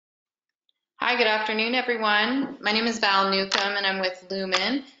Hi, good afternoon, everyone. My name is Val Newcomb, and I'm with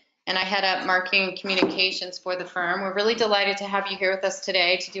Lumin, and I head up marketing and communications for the firm. We're really delighted to have you here with us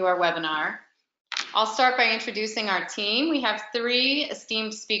today to do our webinar. I'll start by introducing our team. We have three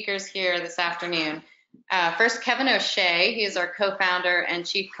esteemed speakers here this afternoon. First, Kevin O'Shea. He is our co-founder and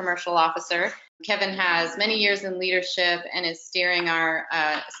chief commercial officer. Kevin has many years in leadership and is steering our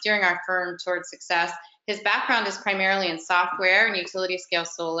firm towards success. His background is primarily in software and utility scale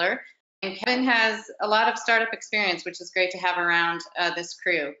solar. And Kevin has a lot of startup experience, which is great to have around this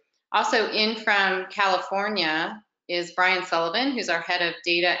crew. Also in from California is Brian Sullivan, who's our head of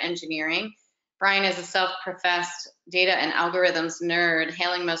data engineering. Brian is a self-professed data and algorithms nerd,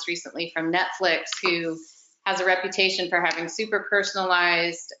 hailing most recently from Netflix, who has a reputation for having super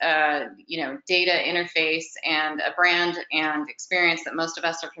personalized, data interface and a brand and experience that most of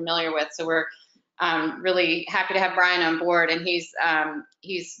us are familiar with. So we're really happy to have Brian on board, and he's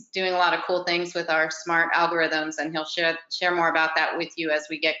doing a lot of cool things with our smart algorithms, and he'll share more about that with you as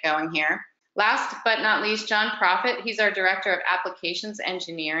we get going here. Last but not least, John Profit. He's our director of applications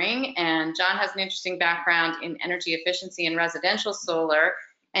engineering, and John has an interesting background in energy efficiency and residential solar,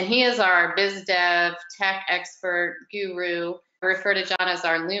 and he is our biz dev tech expert guru. I refer to John as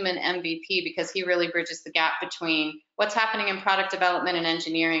our Lumin MVP because he really bridges the gap between what's happening in product development and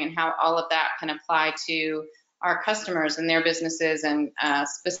engineering and how all of that can apply to our customers and their businesses and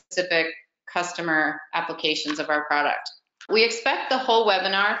specific customer applications of our product. We expect the whole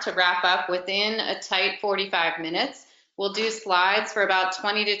webinar to wrap up within a tight 45 minutes. We'll do slides for about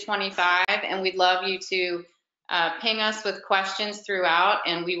 20 to 25, and we'd love you to ping us with questions throughout,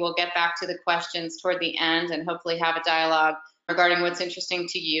 and we will get back to the questions toward the end and hopefully have a dialogue regarding what's interesting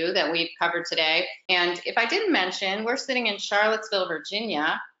to you that we've covered today. And if I didn't mention, we're sitting in Charlottesville,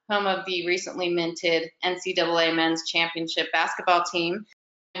 Virginia, home of the recently minted NCAA Men's Championship basketball team.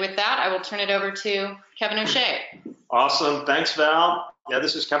 With that, I will turn it over to Kevin O'Shea. Awesome. Thanks, Val. Yeah,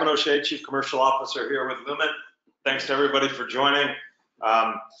 this is Kevin O'Shea, Chief Commercial Officer here with Lumin. Thanks to everybody for joining.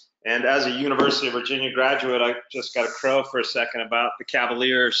 And as a University of Virginia graduate, I just got a crow for a second about the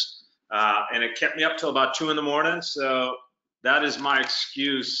Cavaliers, and it kept me up till about 2 in the morning. So that is my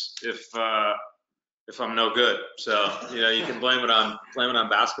excuse if I'm no good. So you can blame it on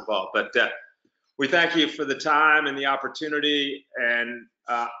basketball. But we thank you for the time and the opportunity. And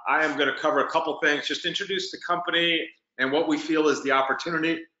I am going to cover a couple things, just introduce the company and what we feel is the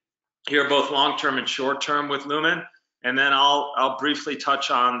opportunity here, both long-term and short-term with Lumin. And then I'll briefly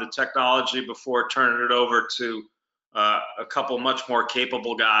touch on the technology before turning it over to a couple much more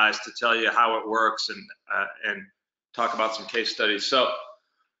capable guys to tell you how it works and talk about some case studies. So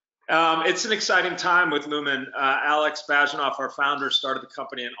it's an exciting time with Lumin. Alex Bajanoff, our founder, started the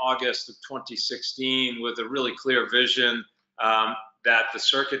company in August of 2016 with a really clear vision that the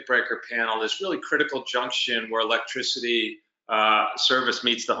circuit breaker panel, this really critical junction where electricity service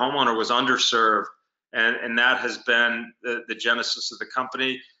meets the homeowner, was underserved. And that has been the genesis of the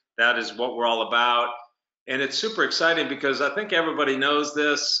company. That is what we're all about. And it's super exciting because I think everybody knows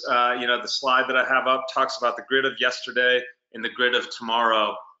this. The slide that I have up talks about the grid of yesterday and the grid of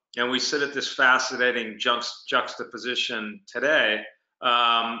tomorrow. And we sit at this fascinating juxtaposition today.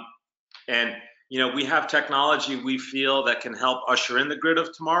 We have technology we feel that can help usher in the grid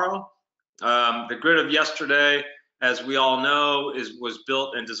of tomorrow. The grid of yesterday, as we all know, was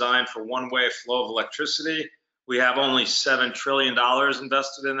built and designed for one-way flow of electricity. We have only $7 trillion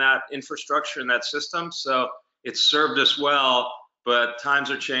invested in that infrastructure, in that system. So it's served us well, but times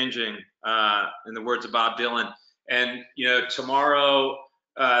are changing, in the words of Bob Dylan. And tomorrow,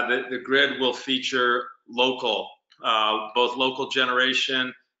 the grid will feature both local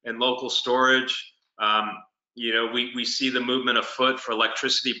generation and local storage. We see the movement afoot for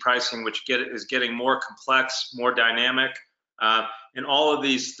electricity pricing, which is getting more complex, more dynamic. And all of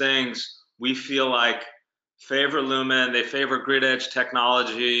these things we feel like favor Lumin. They favor grid edge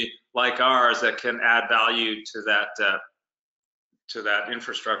technology like ours that can add value to that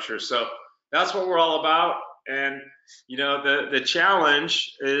infrastructure. So that's what we're all about. And the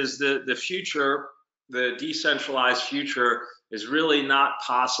challenge is the future, the decentralized future, is really not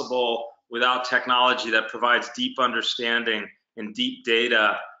possible without technology that provides deep understanding and deep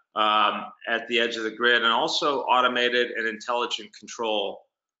data at the edge of the grid, and also automated and intelligent control.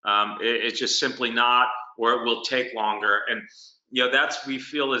 It's just simply not, or it will take longer. And that's, we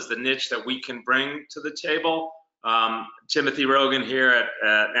feel, is the niche that we can bring to the table. Timothy Rogan here at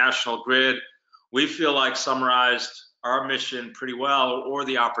National Grid, we feel like summarized our mission pretty well, or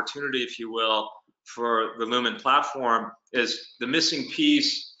the opportunity, if you will, for the Lumin platform. Is the missing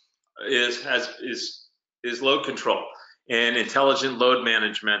piece is load control and intelligent load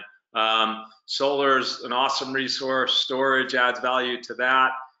management Solar's an awesome resource. Storage adds value to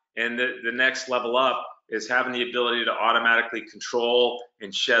that. And the next level up is having the ability to automatically control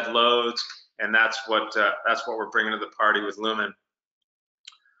and shed loads. And that's what we're bringing to the party with Lumin.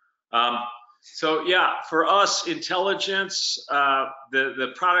 So yeah, for us, intelligence,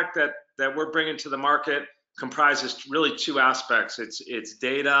 the product that we're bringing to the market comprises really two aspects. It's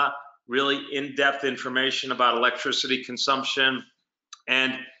data, really in-depth information about electricity consumption,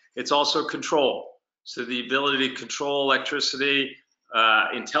 and it's also control. So the ability to control electricity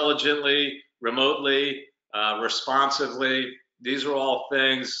intelligently, remotely, responsively. These are all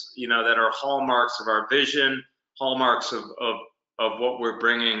things, you know, that are hallmarks of our vision, hallmarks of what we're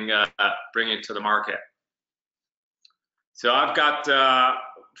bringing to the market. So I've got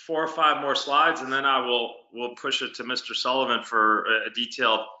 4 or 5 more slides, and then we'll push it to Mr. Sullivan for a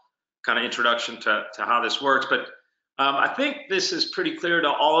detailed kind of introduction to how this works. But I think this is pretty clear to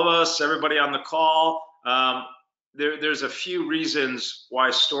all of us, everybody on the call. There's a few reasons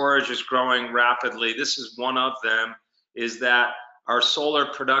why storage is growing rapidly. This is one of them, is that our solar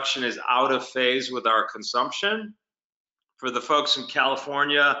production is out of phase with our consumption. For the folks in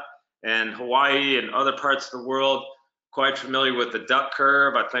California and Hawaii and other parts of the world, quite familiar with the duck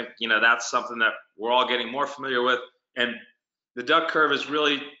curve. I think, you know, that's something that we're all getting more familiar with. And the duck curve is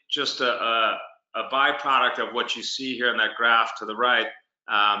really just a byproduct of what you see here in that graph to the right.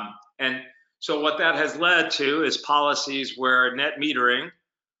 And so what that has led to is policies where net metering,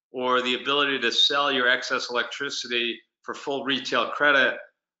 or the ability to sell your excess electricity for full retail credit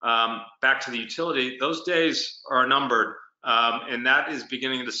back to the utility, those days are numbered. And that is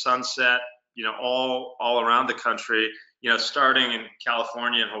beginning to sunset, you know, all around the country, you know, starting in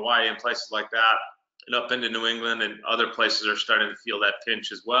California and Hawaii and places like that, and up into New England, and other places are starting to feel that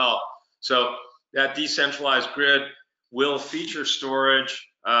pinch as well. So that decentralized grid will feature storage.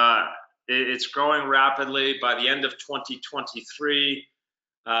 It's growing rapidly. By the end of 2023,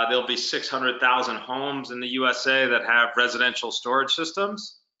 there'll be 600,000 homes in the USA that have residential storage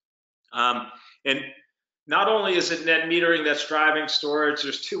systems. And not only is it net metering that's driving storage,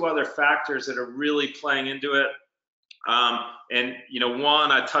 there's 2 other factors that are really playing into it. And you know,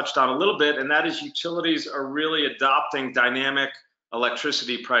 one I touched on a little bit, and that is utilities are really adopting dynamic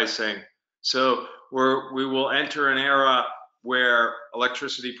electricity pricing. So we will enter an era where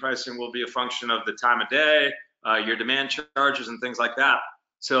electricity pricing will be a function of the time of day, your demand charges, and things like that.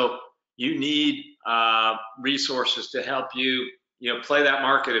 So you need resources to help you, you know, play that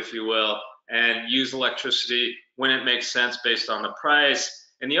market, if you will, and use electricity when it makes sense based on the price.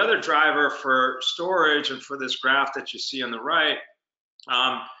 And the other driver for storage, and for this graph that you see on the right,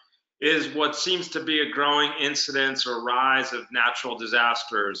 is what seems to be a growing incidence or rise of natural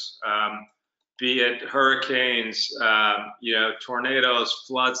disasters, be it hurricanes, you know, tornadoes,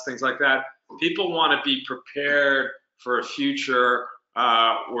 floods, things like that. People want to be prepared for a future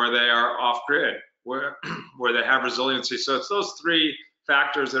where they are off grid, where they have resiliency. So it's those 3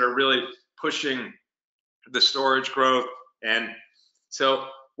 factors that are really pushing the storage growth. And so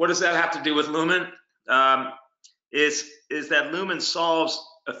what does that have to do with Lumin? Is that Lumin solves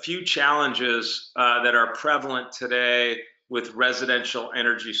a few challenges that are prevalent today with residential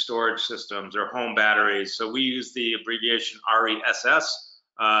energy storage systems or home batteries. So we use the abbreviation RESS.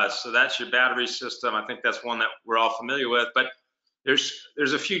 So that's your battery system. I think that's one that we're all familiar with. But there's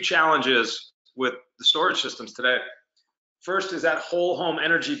a few challenges with the storage systems today. First is that whole home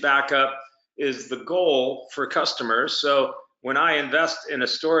energy backup is the goal for customers. So when I invest in a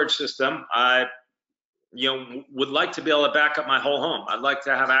storage system, I, you know, would like to be able to back up my whole home. I'd like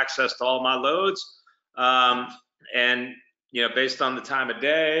to have access to all my loads, and you know, based on the time of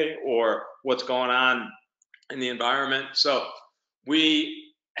day or what's going on in the environment. So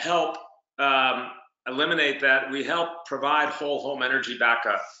we help eliminate that. We help provide whole home energy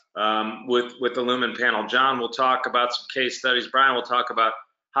backup with the Lumin panel. John will talk about some case studies. Brian will talk about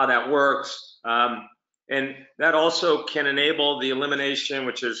how that works. And that also can enable the elimination,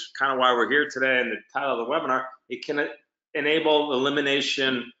 which is kind of why we're here today in the title of the webinar. It can enable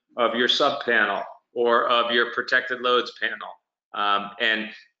elimination of your sub panel or of your protected loads panel. And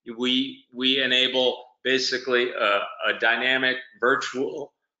we enable basically a dynamic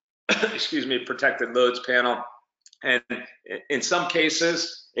virtual, excuse me, protected loads panel. And in some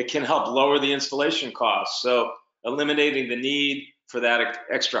cases, it can help lower the installation costs. So eliminating the need for that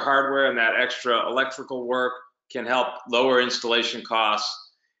extra hardware and that extra electrical work can help lower installation costs.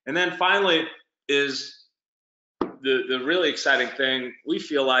 And then finally is the really exciting thing we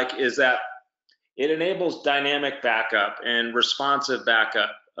feel like is that it enables dynamic backup and responsive backup,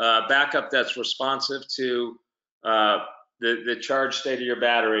 backup that's responsive to the charge state of your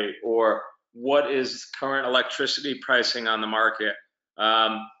battery, or what is current electricity pricing on the market.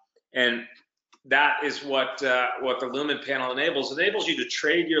 And that is what the Lumin panel enables. It enables you to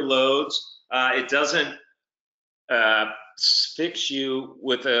trade your loads. It doesn't fix you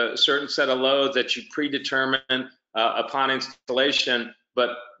with a certain set of loads that you predetermine upon installation,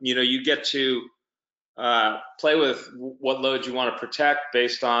 but you get to play with what loads you want to protect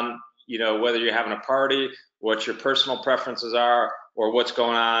based on whether you're having a party, what your personal preferences are, or what's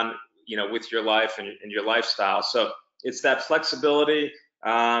going on with your life and your lifestyle. So it's that flexibility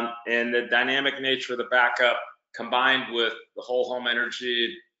and the dynamic nature of the backup combined with the whole home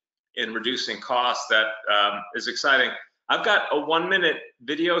energy and reducing costs that is exciting. I've got a 1-minute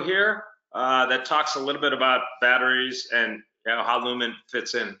video here that talks a little bit about batteries and how Lumin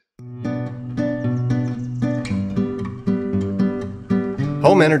fits in.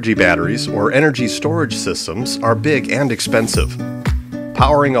 Home energy batteries, or energy storage systems, are big and expensive.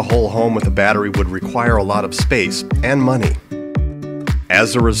 Powering a whole home with a battery would require a lot of space and money.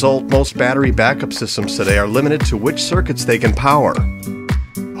 As a result, most battery backup systems today are limited to which circuits they can power.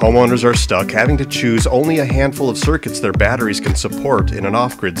 Homeowners are stuck having to choose only a handful of circuits their batteries can support in an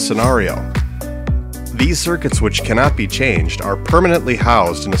off-grid scenario. These circuits, which cannot be changed, are permanently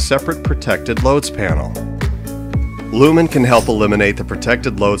housed in a separate protected loads panel. Lumin can help eliminate the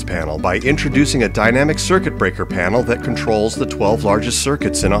protected loads panel by introducing a dynamic circuit breaker panel that controls the 12 largest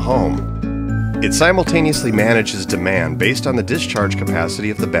circuits in a home. It simultaneously manages demand based on the discharge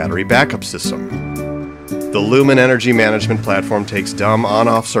capacity of the battery backup system. The Lumin Energy Management Platform takes dumb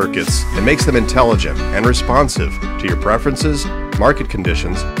on-off circuits and makes them intelligent and responsive to your preferences, market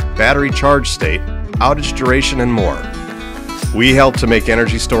conditions, battery charge state, outage duration, and more. We help to make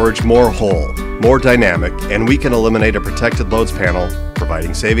energy storage more whole, more dynamic, and we can eliminate a protected loads panel,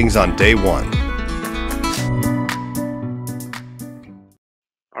 providing savings on day one.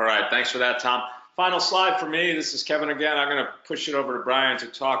 All right, thanks for that, Tom. Final slide for me. This is Kevin again. I'm going to push it over to Brian to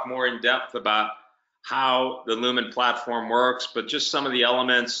talk more in depth about how the Lumin platform works, but just some of the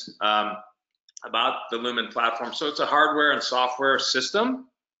elements about the Lumin platform. So it's a hardware and software system.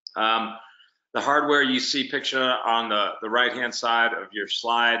 The hardware you see pictured on the right-hand side of your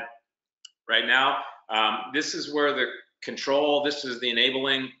slide right now. This is where the control, this is the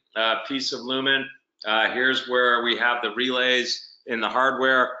enabling piece of Lumin. Here's where we have the relays in the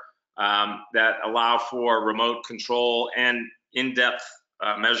hardware that allow for remote control and in-depth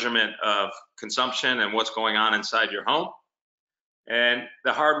measurement of consumption and what's going on inside your home. And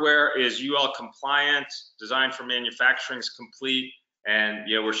the hardware is UL compliant, designed for manufacturing, is complete, and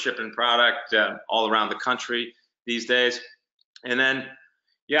we're shipping product all around the country these days. And then,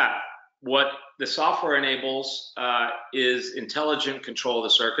 what the software enables is intelligent control of the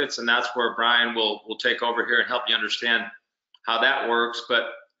circuits, and that's where Brian will take over here and help you understand how that works.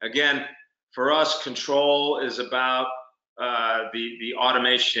 But again, for us, control is about the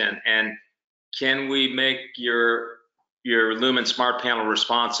automation, and can we make your Lumin Smart Panel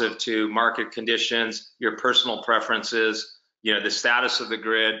responsive to market conditions, your personal preferences, the status of the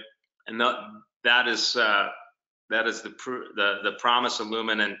grid, and that is the promise of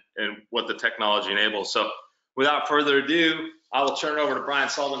Lumin and what the technology enables. So without further ado, I will turn it over to Brian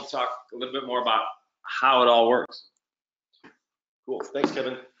Sullivan to talk a little bit more about how it all works. Cool, thanks,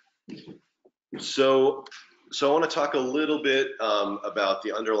 Kevin. So I want to talk a little bit about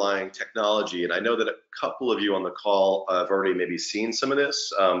the underlying technology, and I know that a couple of you on the call have already maybe seen some of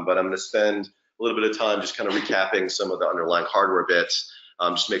this, but I'm going to spend a little bit of time just kind of recapping some of the underlying hardware bits,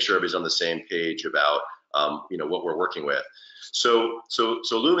 just to make sure everybody's on the same page about what we're working with. So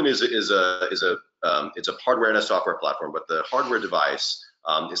Lumin is a hardware and a software platform, but the hardware device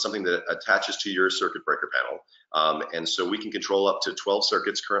is something that attaches to your circuit breaker panel, and so we can control up to 12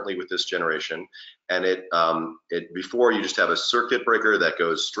 circuits currently with this generation. And before, you just have a circuit breaker that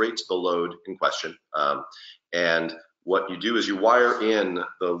goes straight to the load in question, and what you do is you wire in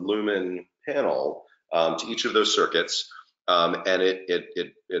the Lumin panel to each of those circuits, and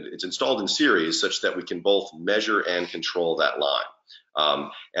it's installed in series such that we can both measure and control that line.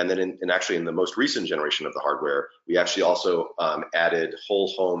 And then actually in the most recent generation of the hardware, we actually also added whole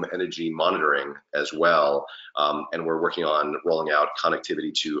home energy monitoring as well, and we're working on rolling out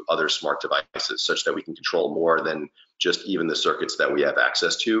connectivity to other smart devices such that we can control more than just even the circuits that we have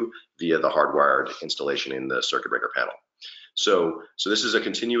access to via the hardwired installation in the circuit breaker panel. So this is a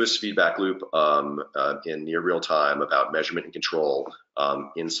continuous feedback loop in near real time about measurement and control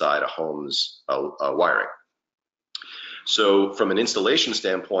inside a home's wiring. So from an installation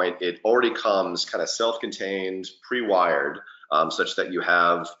standpoint, it already comes kind of self-contained, pre-wired, such that you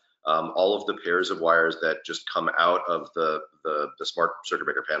have all of the pairs of wires that just come out of the smart circuit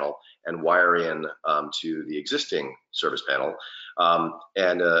breaker panel and wire in to the existing service panel.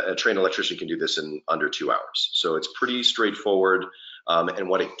 And a trained electrician can do this in under 2 hours. So it's pretty straightforward. And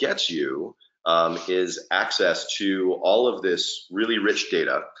what it gets you is access to all of this really rich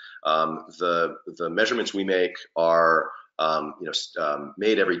data. The measurements we make are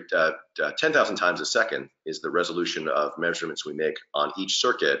made every 10,000 times a second is the resolution of measurements we make on each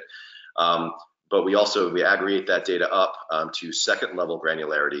circuit. But we aggregate that data up to second level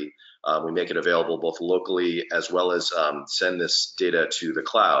granularity. We make it available both locally as well as send this data to the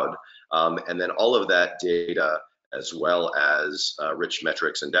cloud. And then all of that data, as well as rich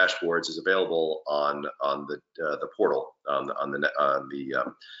metrics and dashboards, is available on the portal, on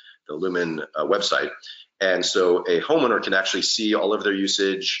the Lumin website. And so a homeowner can actually see all of their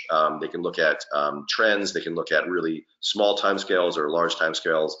usage. They can look at trends. They can look at really small timescales or large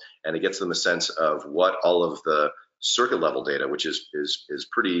timescales, and it gets them a sense of what all of the circuit level data, which is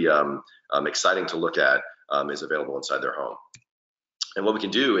pretty exciting to look at, is available inside their home. And what we can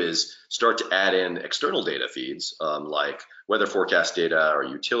do is start to add in external data feeds like weather forecast data or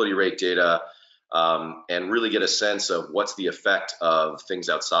utility rate data, and really get a sense of what's the effect of things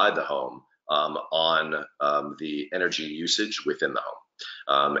outside the home on the energy usage within the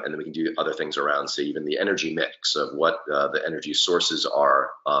home. And then we can do other things around, say, even the energy mix of what the energy sources are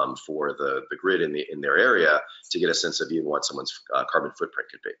for the grid in their area, to get a sense of even what someone's carbon footprint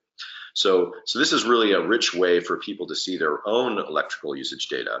could be. So this is really a rich way for people to see their own electrical usage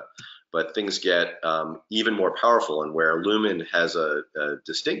data. But things get even more powerful, and where Lumin has a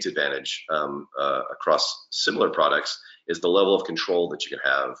distinct advantage across similar products is the level of control that you can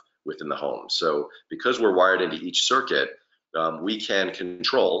have within the home. So because we're wired into each circuit, we can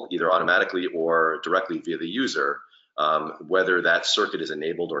control either automatically or directly via the user whether that circuit is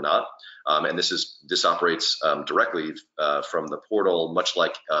enabled or not. And this operates directly from the portal, much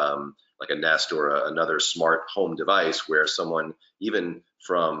like a Nest or another smart home device, where someone even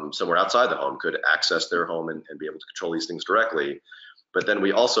from somewhere outside the home could access their home and be able to control these things directly. But then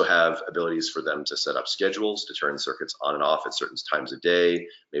we also have abilities for them to set up schedules to turn circuits on and off at certain times of day.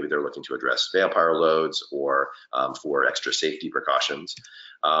 Maybe they're looking to address vampire loads or for extra safety precautions.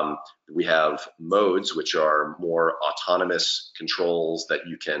 We have modes, which are more autonomous controls that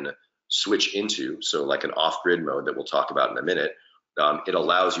you can switch into. So like an off-grid mode that we'll talk about in a minute. It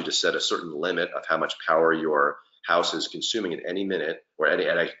allows you to set a certain limit of how much power your house is consuming at any minute or at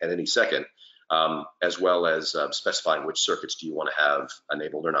any second. As well as specifying which circuits do you want to have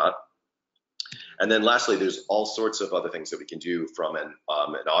enabled or not. And then lastly, there's all sorts of other things that we can do from an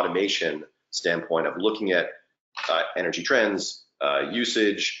automation standpoint of looking at energy trends,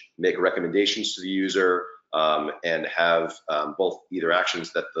 usage, make recommendations to the user, and have both either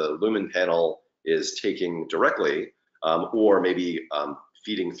actions that the Lumin panel is taking directly, or maybe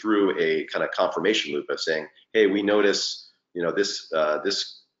feeding through a kind of confirmation loop of saying, hey, we notice,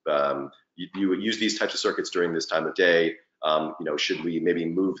 you use these types of circuits during this time of day. Should we maybe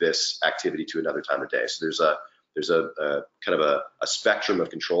move this activity to another time of day? So there's a kind of a spectrum of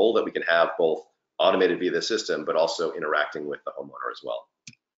control that we can have, both automated via the system, but also interacting with the homeowner as well.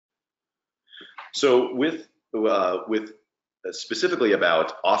 So with specifically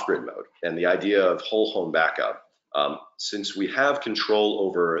about off-grid mode and the idea of whole home backup, since we have control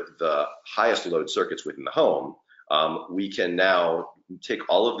over the highest load circuits within the home, we can now take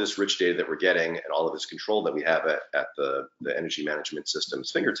all of this rich data that we're getting and all of this control that we have at the energy management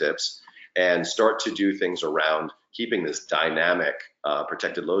system's fingertips, and start to do things around keeping this dynamic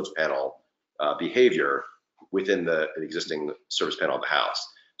protected loads panel behavior within the existing service panel of the house.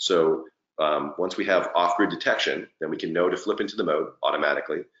 So once we have off-grid detection, then we can know to flip into the mode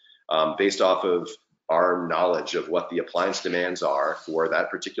automatically based off of our knowledge of what the appliance demands are for that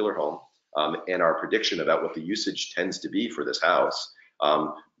particular home, and our prediction about what the usage tends to be for this house.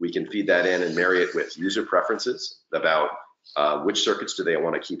 We can feed that in and marry it with user preferences about which circuits do they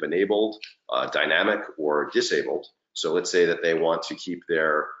want to keep enabled, dynamic or disabled. So let's say that they want to keep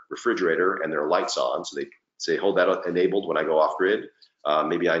their refrigerator and their lights on. So they say, hold that enabled when I go off grid.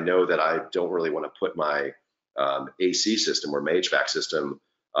 Maybe I know that I don't really want to put my AC system or my HVAC system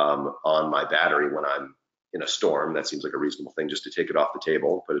on my battery when I'm in a storm. That seems like a reasonable thing, just to take it off the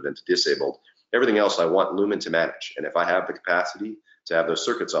table, put it into disabled. Everything else I want Lumin to manage. And if I have the capacity to have those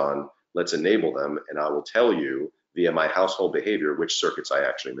circuits on, let's enable them, and I will tell you via my household behavior which circuits I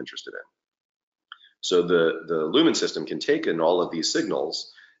actually am interested in. So the Lumin system can take in all of these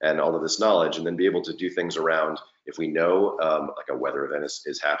signals and all of this knowledge, and then be able to do things around, if we know like a weather event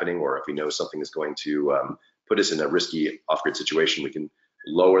is happening, or if we know something is going to put us in a risky off-grid situation, we can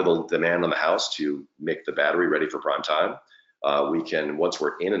lower the demand on the house to make the battery ready for prime time. We can, once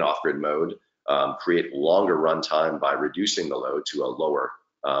we're in an off-grid mode, create longer run time by reducing the load to a lower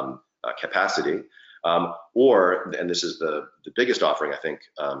capacity. Or, and this is the biggest offering, I think,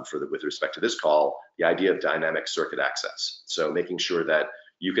 with respect to this call, the idea of dynamic circuit access. So making sure that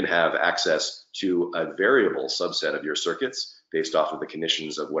you can have access to a variable subset of your circuits based off of the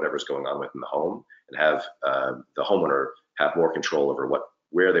conditions of whatever's going on within the home, and have the homeowner have more control over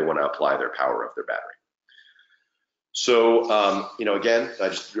where they want to apply their power of their battery. So, again, I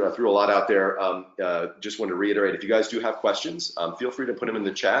just threw a lot out there. Just want to reiterate, if you guys do have questions, feel free to put them in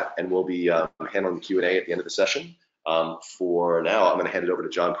the chat, and we'll be handling the Q&A at the end of the session. For now, I'm going to hand it over to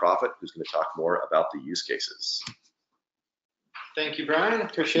John Profit, who's going to talk more about the use cases. Thank you, Brian.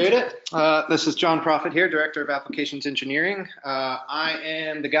 Appreciate it. This is John Profit here, Director of Applications Engineering. I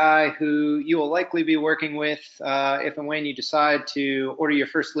am the guy who you will likely be working with if and when you decide to order your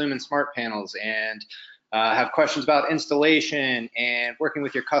first Lumin smart panels and have questions about installation and working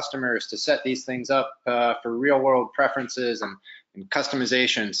with your customers to set these things up for real world preferences and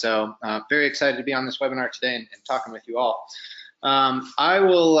customization. So very excited to be on this webinar today and talking with you all. I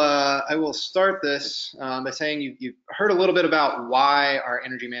will start this by saying you've heard a little bit about why our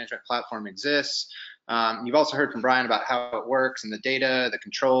energy management platform exists. You've also heard from Brian about how it works and the data, the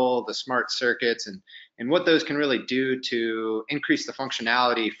control, the smart circuits, and what those can really do to increase the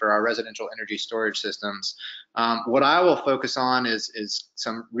functionality for our residential energy storage systems. What I will focus on is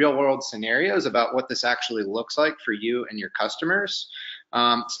some real world scenarios about what this actually looks like for you and your customers.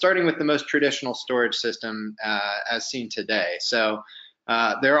 Starting with the most traditional storage system as seen today. So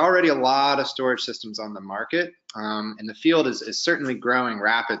there are already a lot of storage systems on the market, and the field is certainly growing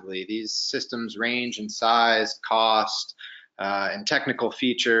rapidly. These systems range in size, cost, and technical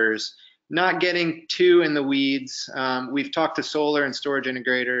features. Not getting too in the weeds, we've talked to solar and storage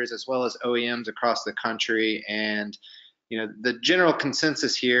integrators as well as OEMs across the country, and the general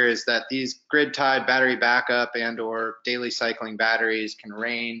consensus here is that these grid-tied battery backup and/or daily cycling batteries can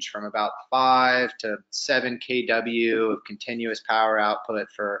range from about 5 to 7 kW of continuous power output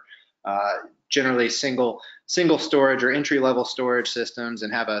for generally single storage or entry-level storage systems,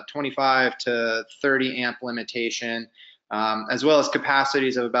 and have a 25 to 30 amp limitation, as well as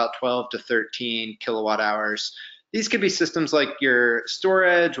capacities of about 12 to 13 kilowatt hours. These could be systems like your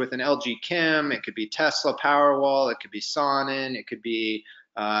StorEdge with an LG Chem, it could be Tesla Powerwall, it could be Sonnen, it could be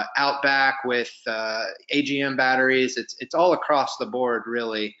Outback with AGM batteries. It's all across the board,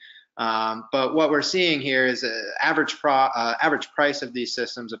 really. But what we're seeing here is average price of these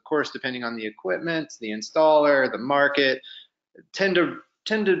systems, of course, depending on the equipment, the installer, the market, tend to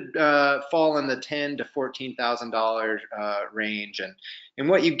fall in the $10,000 to $14,000 range. And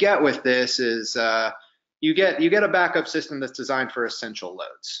what you get with this is you get a backup system that's designed for essential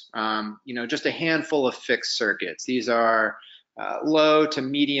loads. Just a handful of fixed circuits. These are low to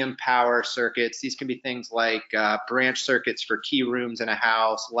medium power circuits. These can be things like branch circuits for key rooms in a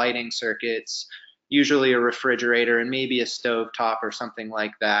house, lighting circuits, usually a refrigerator, and maybe a stovetop or something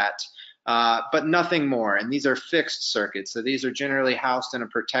like that. But nothing more. And these are fixed circuits. So these are generally housed in a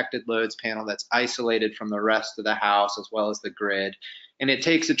protected loads panel that's isolated from the rest of the house as well as the grid. And it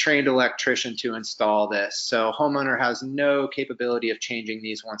takes a trained electrician to install this. So homeowner has no capability of changing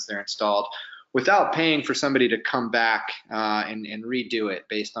these once they're installed without paying for somebody to come back and redo it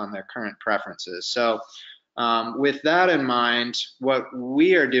based on their current preferences. So with that in mind, what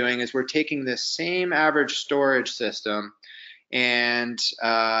we are doing is we're taking this same average storage system and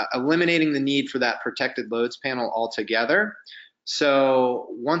eliminating the need for that protected loads panel altogether. So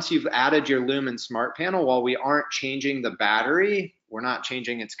once you've added your Lumin smart panel, while we aren't changing the battery, we're not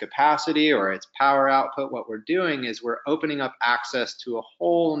changing its capacity or its power output, what we're doing is we're opening up access to a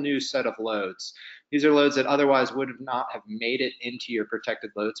whole new set of loads. These are loads that otherwise would not have made it into your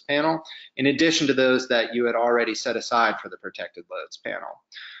protected loads panel, in addition to those that you had already set aside for the protected loads panel.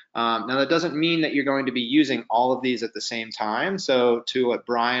 Now that doesn't mean that you're going to be using all of these at the same time. So to what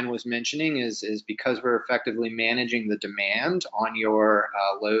Brian was mentioning is because we're effectively managing the demand on your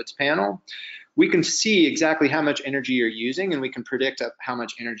loads panel, we can see exactly how much energy you're using, and we can predict how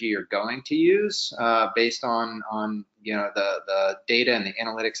much energy you're going to use based on the data and the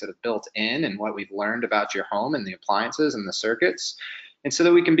analytics that have built in and what we've learned about your home and the appliances and the circuits. And so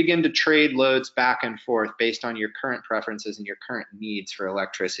that we can begin to trade loads back and forth based on your current preferences and your current needs for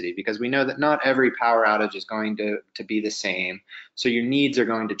electricity, because we know that not every power outage is going to be the same. So your needs are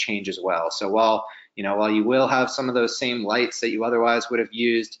going to change as well. So while you will have some of those same lights that you otherwise would have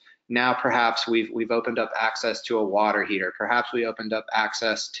used, now perhaps we've opened up access to a water heater. Perhaps we opened up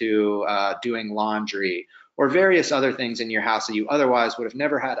access to doing laundry or various other things in your house that you otherwise would have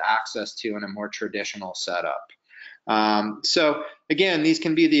never had access to in a more traditional setup. So again, these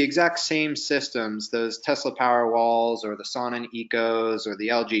can be the exact same systems, those Tesla Powerwalls or the Sonnen Ecos or the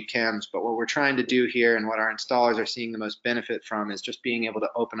LG Chems, but what we're trying to do here and what our installers are seeing the most benefit from is just being able to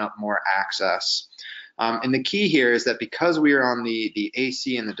open up more access. And the key here is that because we are on the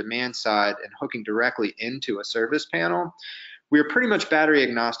AC and the demand side and hooking directly into a service panel, we are pretty much battery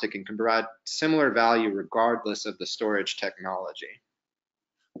agnostic and can provide similar value regardless of the storage technology.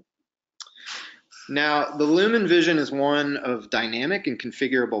 Now, the Lumin vision is one of dynamic and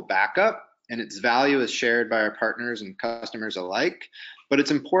configurable backup, and its value is shared by our partners and customers alike. But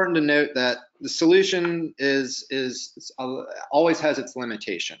it's important to note that the solution always has its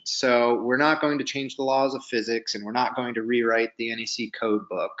limitations. So we're not going to change the laws of physics, and we're not going to rewrite the NEC code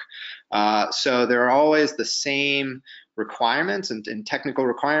book. So there are always the same requirements and technical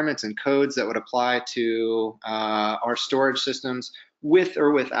requirements and codes that would apply to our storage systems with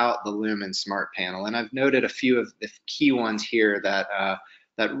or without the Lumin Smart Panel. And I've noted a few of the key ones here that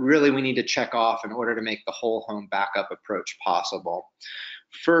that really we need to check off in order to make the whole home backup approach possible.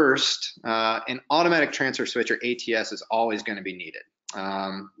 First, an automatic transfer switch, or ATS, is always going to be needed.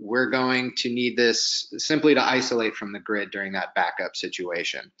 We're going to need this simply to isolate from the grid during that backup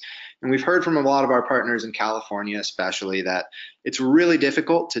situation. And we've heard from a lot of our partners in California especially that it's really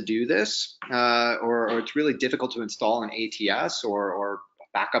difficult to do this, or it's really difficult to install an ATS or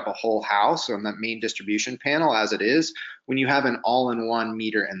back up a whole house on that main distribution panel as it is when you have an all-in-one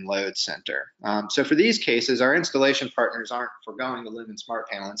meter and load center. So for these cases, our installation partners aren't foregoing the Lumin Smart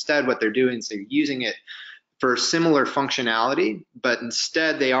Panel. Instead, what they're doing is they're using it for similar functionality, but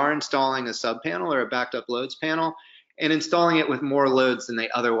instead they are installing a sub panel or a backed up loads panel and installing it with more loads than they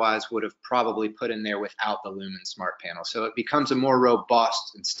otherwise would have probably put in there without the Lumin Smart Panel. So it becomes a more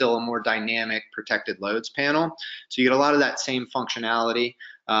robust and still a more dynamic protected loads panel. So you get a lot of that same functionality,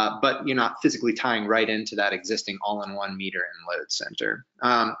 but you're not physically tying right into that existing all-in-one meter and load center.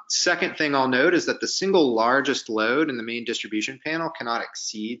 Second thing I'll note is that the single largest load in the main distribution panel cannot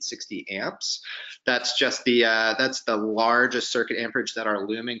exceed 60 amps. That's just that's the largest circuit amperage that our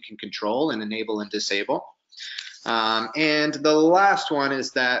Lumin can control and enable and disable. And the last one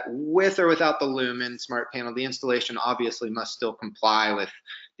is that with or without the Lumin Smart Panel, the installation obviously must still comply with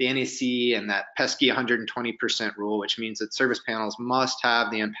the NEC and that pesky 120% rule, which means that service panels must have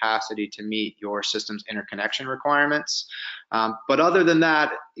the ampacity to meet your system's interconnection requirements. But other than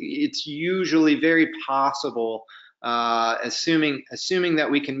that, it's usually very possible, assuming that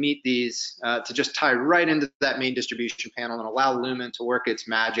we can meet these, to just tie right into that main distribution panel and allow Lumin to work its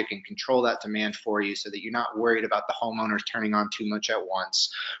magic and control that demand for you so that you're not worried about the homeowners turning on too much at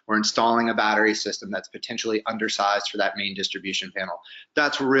once or installing a battery system that's potentially undersized for that main distribution panel.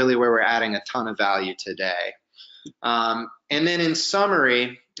 That's really where we're adding a ton of value today. And then in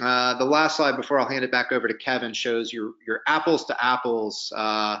summary, the last slide before I'll hand it back over to Kevin shows your apples to apples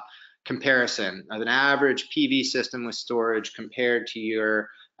comparison of an average PV system with storage compared to your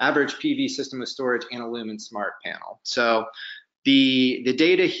average PV system with storage and a Lumin Smart Panel. So the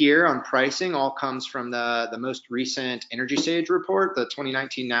data here on pricing all comes from the most recent Energy Sage report, the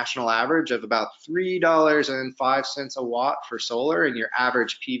 2019 national average of about $3.05 a watt for solar and your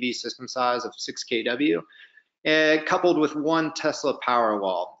average PV system size of 6 kW. Coupled with one Tesla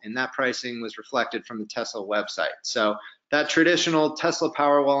Powerwall, and that pricing was reflected from the Tesla website. So that traditional Tesla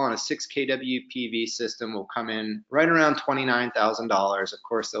Powerwall on a 6 kW PV system will come in right around $29,000. Of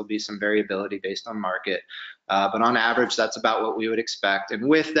course, there'll be some variability based on market, but on average, that's about what we would expect. And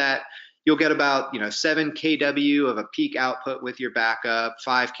with that, you'll get about 7 kW of a peak output with your backup,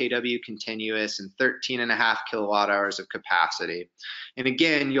 5 kW continuous, and 13.5 kilowatt hours of capacity. And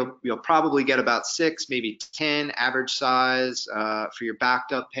again, you'll probably get about 6, maybe 10 average size for your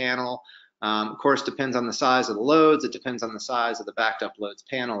backed up panel. Of course, depends on the size of the loads. It depends on the size of the backed up loads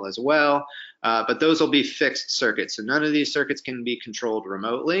panel as well. But those will be fixed circuits. So none of these circuits can be controlled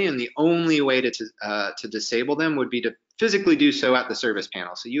remotely. And the only way to disable them would be to physically do so at the service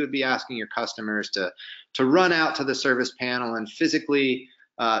panel. So you would be asking your customers to run out to the service panel and physically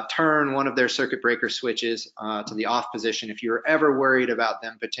turn one of their circuit breaker switches to the off position if you're ever worried about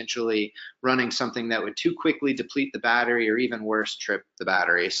them potentially running something that would too quickly deplete the battery or even worse, trip the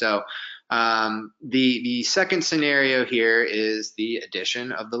battery. So the second scenario here is the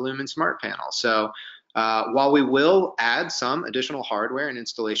addition of the Lumin Smart Panel. So while we will add some additional hardware and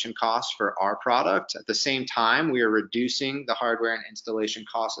installation costs for our product, at the same time, we are reducing the hardware and installation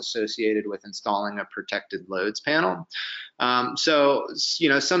costs associated with installing a protected loads panel. So,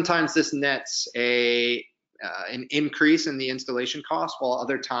 sometimes this nets an increase in the installation cost, while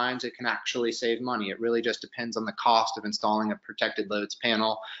other times it can actually save money. It really just depends on the cost of installing a protected loads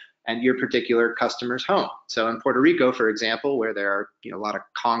panel and your particular customer's home. So in Puerto Rico, for example, where there are a lot of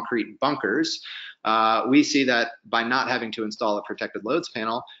concrete bunkers, we see that by not having to install a protected loads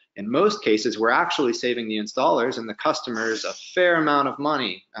panel, in most cases, we're actually saving the installers and the customers a fair amount of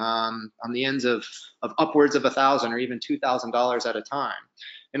money, on the ends of upwards of $1,000 or even $2,000 at a time.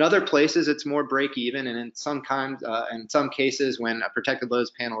 In other places, it's more break even, and in some cases, when a protected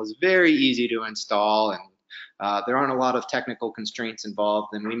loads panel is very easy to install and there aren't a lot of technical constraints involved,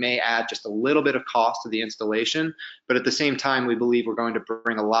 then we may add just a little bit of cost to the installation, but at the same time, we believe we're going to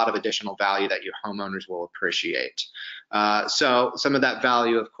bring a lot of additional value that your homeowners will appreciate. So some of that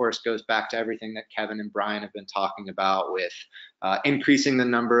value, of course, goes back to everything that Kevin and Brian have been talking about with increasing the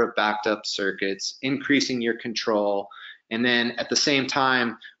number of backed up circuits, increasing your control, and then at the same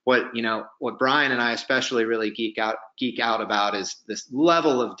time, what Brian and I especially really geek out about is this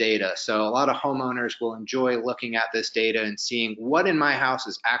level of data. So a lot of homeowners will enjoy looking at this data and seeing what in my house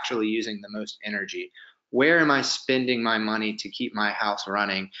is actually using the most energy. Where am I spending my money to keep my house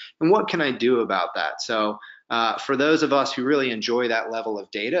running? And what can I do about that? So for those of us who really enjoy that level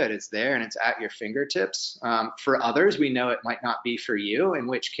of data, it is there and it's at your fingertips. For others, we know it might not be for you, in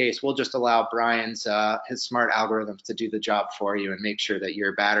which case we'll just allow Brian's his smart algorithms to do the job for you and make sure that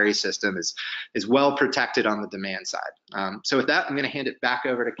your battery system is well protected on the demand side. So with that, I'm going to hand it back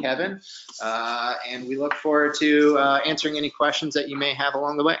over to Kevin, and we look forward to answering any questions that you may have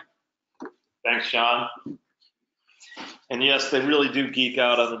along the way. Thanks, Sean. And yes, they really do geek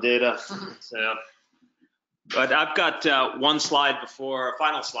out on the data. So, but I've got one slide before, a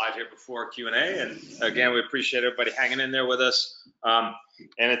final slide here before Q&A. And again, we appreciate everybody hanging in there with us. And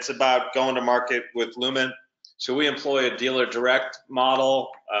it's about going to market with Lumin. So we employ a dealer direct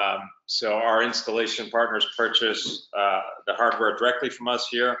model. So our installation partners purchase the hardware directly from us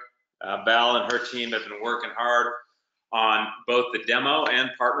here. Val and her team have been working hard on both the demo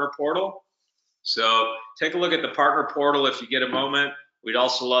and partner portal. So take a look at the partner portal if you get a moment. We'd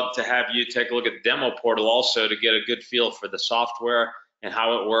also love to have you take a look at the demo portal also to get a good feel for the software and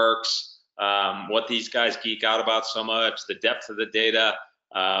how it works, what these guys geek out about so much, the depth of the data,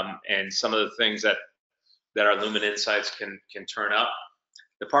 and some of the things that our Lumin Insights can turn up.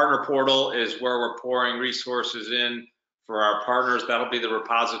 The partner portal is where we're pouring resources in for our partners. That'll be the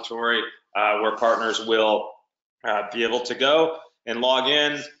repository where partners will be able to go and log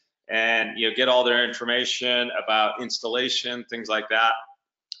in and get all their information about installation, things like that.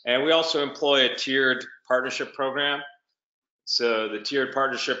 And we also employ a tiered partnership program. So the tiered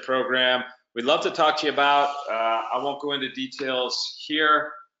partnership program, we'd love to talk to you about. I won't go into details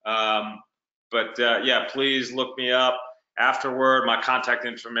here, but yeah, please look me up afterward. My contact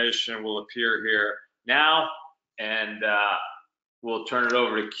information will appear here now, and we'll turn it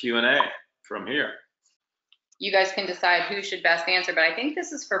over to Q&A from here. You guys can decide who should best answer, but I think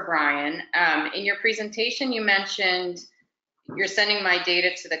this is for Brian. In your presentation, you mentioned you're sending my data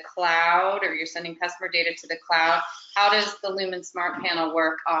to the cloud, or you're sending customer data to the cloud. How does the Lumin Smart Panel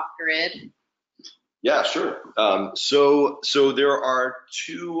work off grid? Yeah, sure. So there are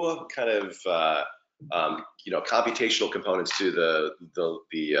two kind of computational components to the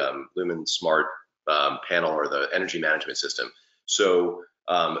Lumin Smart Panel, or the energy management system. So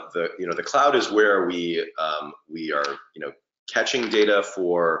the cloud is where we are catching data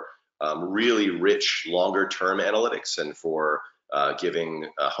for really rich longer term analytics, and for giving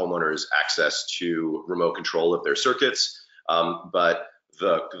homeowners access to remote control of their circuits. But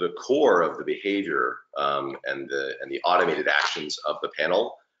the core of the behavior and the automated actions of the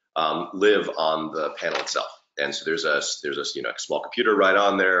panel live on the panel itself. And so there's a small computer right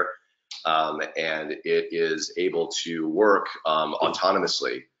on there. And it is able to work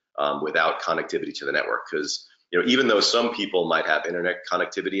autonomously without connectivity to the network. Because even though some people might have internet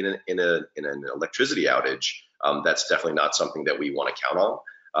connectivity in an electricity outage, that's definitely not something that we want to count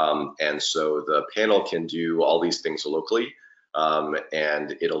on. And so the panel can do all these things locally,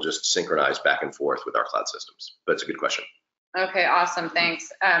 and it'll just synchronize back and forth with our cloud systems. But it's a good question. Okay, awesome, thanks.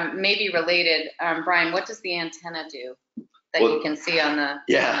 Maybe related, Brian, what does the antenna do that you can see on the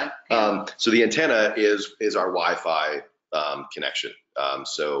panel? So the antenna is our Wi-Fi connection.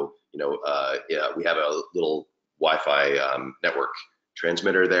 So we have a little Wi-Fi network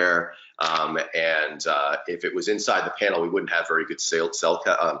transmitter there, and if it was inside the panel, we wouldn't have very good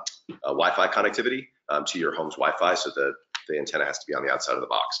Wi-Fi connectivity to your home's Wi-Fi. So the antenna has to be on the outside of the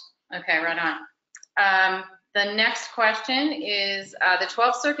box. Okay, right on. The next question is the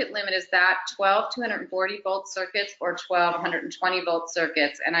 12 circuit limit, is that 12 240 volt circuits or 12 120 volt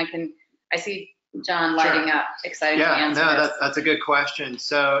circuits? And I see John lighting up, excited to Yeah, answer no, this. that's a good question.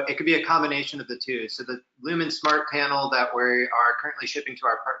 So it could be a combination of the two. So the Lumin Smart Panel that we are currently shipping to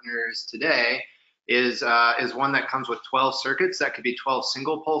our partners today is one that comes with 12 circuits. That could be 12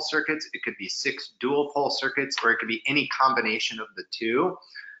 single pole circuits. It could be 6 dual pole circuits, or it could be any combination of the two.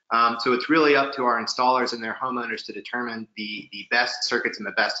 So it's really up to our installers and their homeowners to determine the best circuits and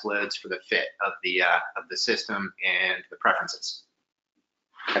the best loads for the fit of the system and the preferences.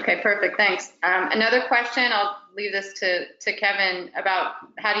 Okay, perfect, thanks. Another question, I'll leave this to Kevin, about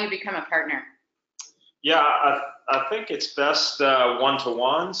how do you become a partner? Yeah, I think it's best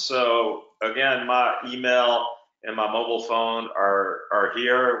one-to-one. So again, my email and my mobile phone are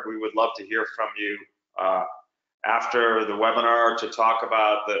here. We would love to hear from you after the webinar to talk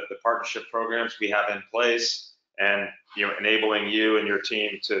about the partnership programs we have in place and enabling you and your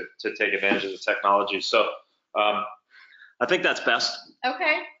team to take advantage of the technology. So I think that's best.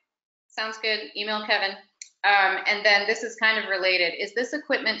 Okay, sounds good. Email Kevin. And then this is kind of related. Is this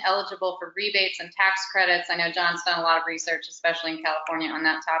equipment eligible for rebates and tax credits? I know John's done a lot of research, especially in California, on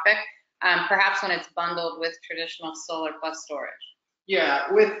that topic. Perhaps when it's bundled with traditional solar plus storage.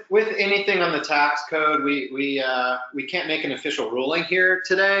 Yeah, with anything on the tax code, we can't make an official ruling here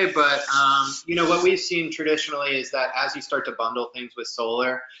today, but what we've seen traditionally is that as you start to bundle things with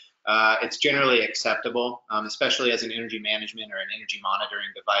solar, it's generally acceptable, especially as an energy management or an energy monitoring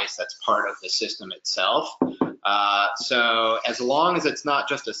device that's part of the system itself. So as long as it's not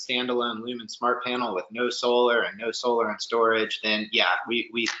just a standalone Lumin Smart Panel with no solar and storage, then yeah,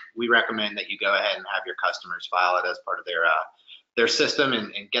 we recommend that you go ahead and have your customers file it as part of their system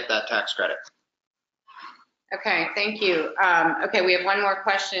and get that tax credit. Okay, thank you. Okay, we have one more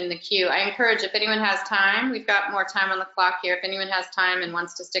question in the queue. I encourage, if anyone has time, we've got more time on the clock here. If anyone has time and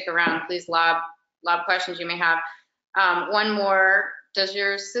wants to stick around, please lob questions you may have. One more, does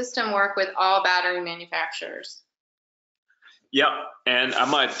your system work with all battery manufacturers? Yep, and I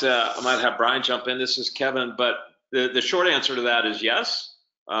might have Brian jump in. This is Kevin, but the short answer to that is yes.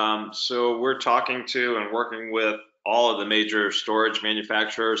 So we're talking to and working with all of the major storage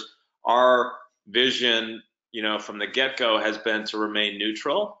manufacturers. Our vision, from the get-go has been to remain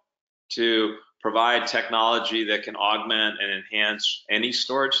neutral, to provide technology that can augment and enhance any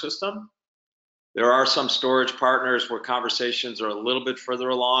storage system. There are some storage partners where conversations are a little bit further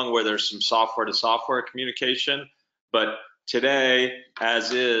along, where there's some software to software communication, but today,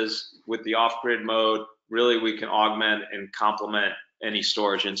 as is with the off-grid mode, really we can augment and complement any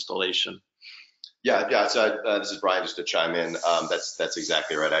storage installation. Yeah. So this is Brian, just to chime in. That's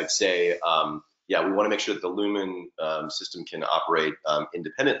exactly right. I'd say, yeah, we want to make sure that the Lumin system can operate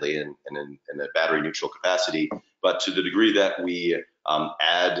independently and in a battery neutral capacity. But to the degree that we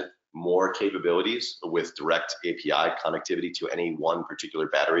add more capabilities with direct API connectivity to any one particular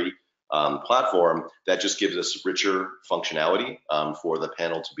battery platform, that just gives us richer functionality for the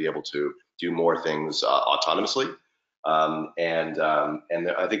panel to be able to do more things autonomously. And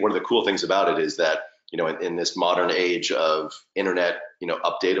I think one of the cool things about it is that, in this modern age of internet,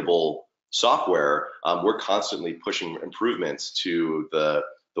 updatable software, we're constantly pushing improvements to the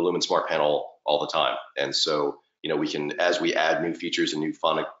Lumin Smart Panel all the time. And so, we can, as we add new features and new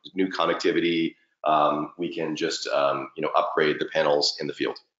connectivity, we can just, upgrade the panels in the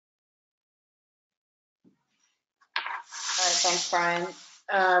field. All right, thanks, Brian.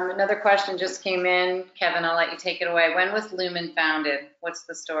 Another question just came in. Kevin, I'll let you take it away. When was Lumin founded? What's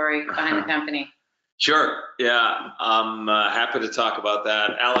the story behind the company? Sure. Yeah, I'm happy to talk about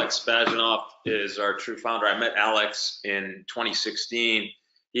that. Alex Bajanoff is our true founder. I met Alex in 2016.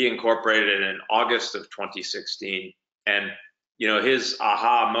 He incorporated in August of 2016. And, his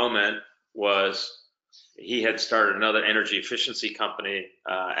aha moment was he had started another energy efficiency company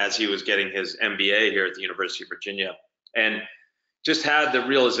as he was getting his MBA here at the University of Virginia. And just had the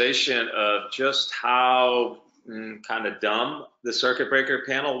realization of just how kind of dumb the circuit breaker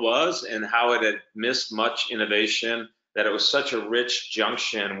panel was and how it had missed much innovation, that it was such a rich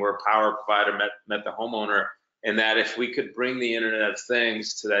junction where power provider met the homeowner, and that if we could bring the Internet of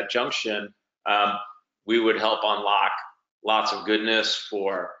Things to that junction, we would help unlock lots of goodness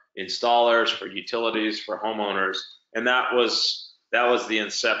for installers, for utilities, for homeowners. And that was the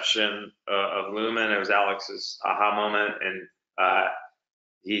inception of Lumin. It was Alex's aha moment, and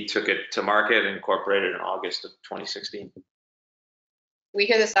he took it to market and incorporated in August of 2016. We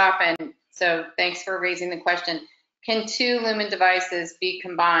hear this often, so thanks for raising the question. Can two Lumin devices be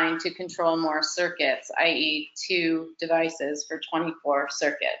combined to control more circuits, i.e. 2 devices for 24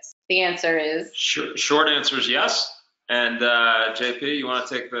 circuits? The answer is? Short answer is yes. And JP, you want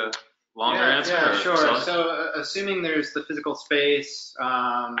to take the longer answer? Yeah, or sure. Sally? So assuming there's the physical space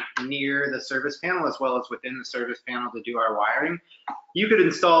near the service panel as well as within the service panel to do our wiring, you could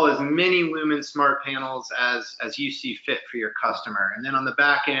install as many Lumin smart panels as you see fit for your customer. And then on the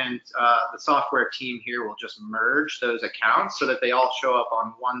back end, the software team here will just merge those accounts so that they all show up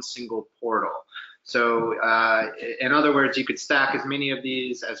on one single portal. So in other words, you could stack as many of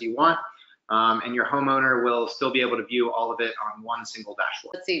these as you want, and your homeowner will still be able to view all of it on one single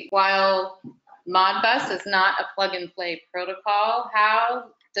dashboard. Let's see, while Modbus is not a plug-and-play protocol, how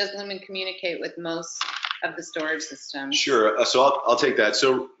does Lumin communicate with most of the storage systems? Sure. So I'll take that.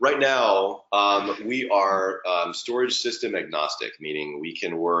 So right now, we are storage system agnostic, meaning we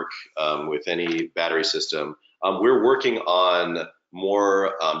can work with any battery system. We're working on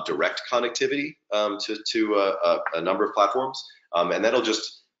more direct connectivity to a number of platforms, and that'll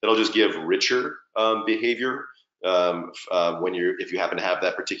just give richer behavior if you happen to have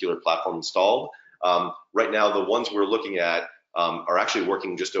that particular platform installed. Right now, the ones we're looking at are actually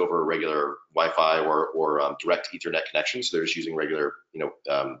working just over regular Wi-Fi or direct Ethernet connections. So they're just using regular,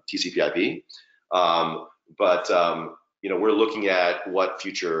 TCP/IP. But we're looking at what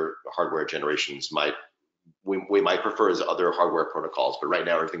future hardware generations we might prefer as other hardware protocols. But right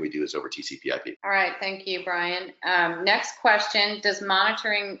now, everything we do is over TCP/IP. All right, thank you, Brian. Next question: does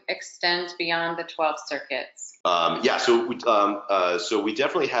monitoring extend beyond the 12 circuits? Yeah. So we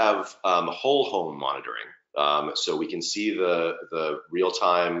definitely have whole home monitoring. So we can see the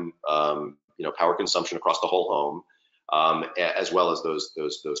real-time power consumption across the whole home, as well as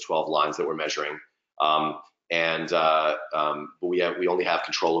those 12 lines that we're measuring. But we only have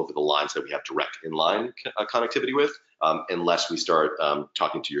control over the lines that we have direct inline connectivity with, unless we start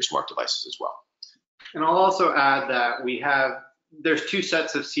talking to your smart devices as well. And I'll also add that there's two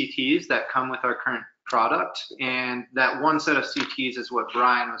sets of CTs that come with our current product, and that one set of CTs is what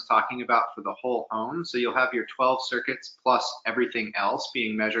Brian was talking about for the whole home. So you'll have your 12 circuits plus everything else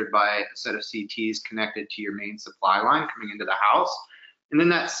being measured by a set of CTs connected to your main supply line coming into the house. And then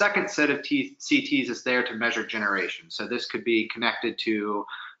that second set of CTs is there to measure generation. So this could be connected to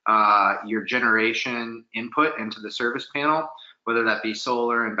your generation input into the service panel, whether that be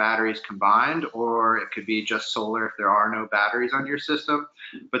solar and batteries combined, or it could be just solar if there are no batteries on your system.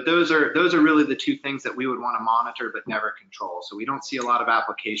 But those are really the two things that we would want to monitor but never control. So we don't see a lot of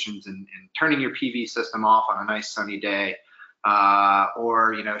applications in turning your PV system off on a nice sunny day,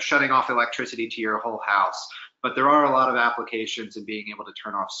 or shutting off electricity to your whole house. But there are a lot of applications in being able to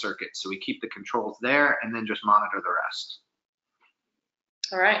turn off circuits. So we keep the controls there and then just monitor the rest.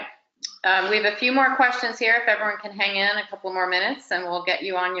 All right. We have a few more questions here. If everyone can hang in a couple more minutes, and we'll get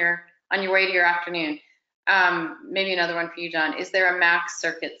you on your way to your afternoon. Maybe another one for you, John. Is there a max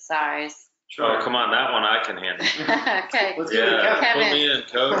circuit size? Sure. Oh, come on, that one I can handle. Okay. Let's give it to Kevin. Put me in,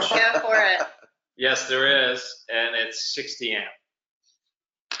 coach. Go for it. Yes, there is, and it's 60 amp.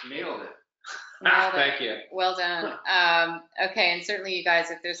 Nailed it. Thank you. Well done. Okay, and certainly you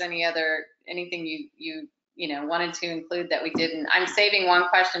guys, if there's anything you wanted to include that we didn't, I'm saving one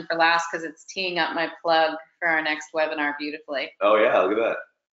question for last because it's teeing up my plug for our next webinar beautifully. Oh yeah, look at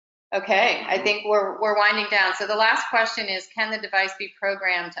that. Okay, I think we're winding down. So the last question is, can the device be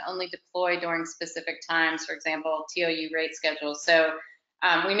programmed to only deploy during specific times, for example, TOU rate schedules? So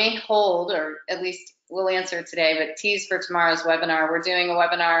we may hold, or at least we'll answer it today, but tease for tomorrow's webinar. We're doing a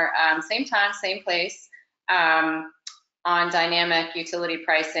webinar, same time, same place, on dynamic utility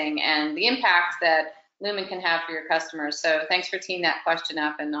pricing and the impact that Lumin can have for your customers. So thanks for teeing that question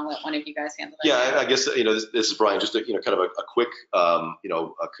up, and I'll let one of you guys handle it. Yeah, I guess this is Brian. Just kind of a quick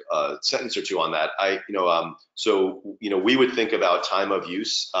a sentence or two on that. We would think about time of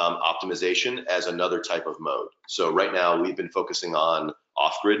use optimization as another type of mode. So right now we've been focusing on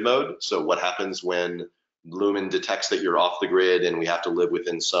off-grid mode. So what happens when Lumin detects that you're off the grid and we have to live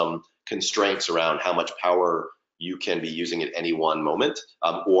within some constraints around how much power you can be using at any one moment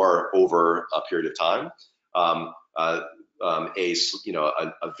or over a period of time. A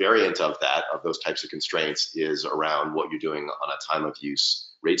variant of that, of those types of constraints, is around what you're doing on a time of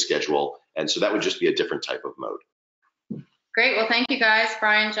use rate schedule. And so that would just be a different type of mode. Great. Well, thank you guys,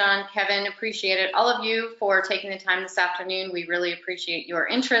 Brian, John, Kevin, appreciate it. All of you for taking the time this afternoon. We really appreciate your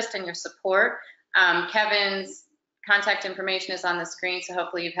interest and your support. Kevin's contact information is on the screen, so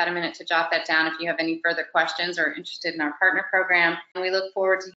hopefully you've had a minute to jot that down if you have any further questions or are interested in our partner program. And we look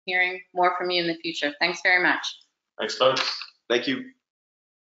forward to hearing more from you in the future. Thanks very much. Thanks, folks. Thank you.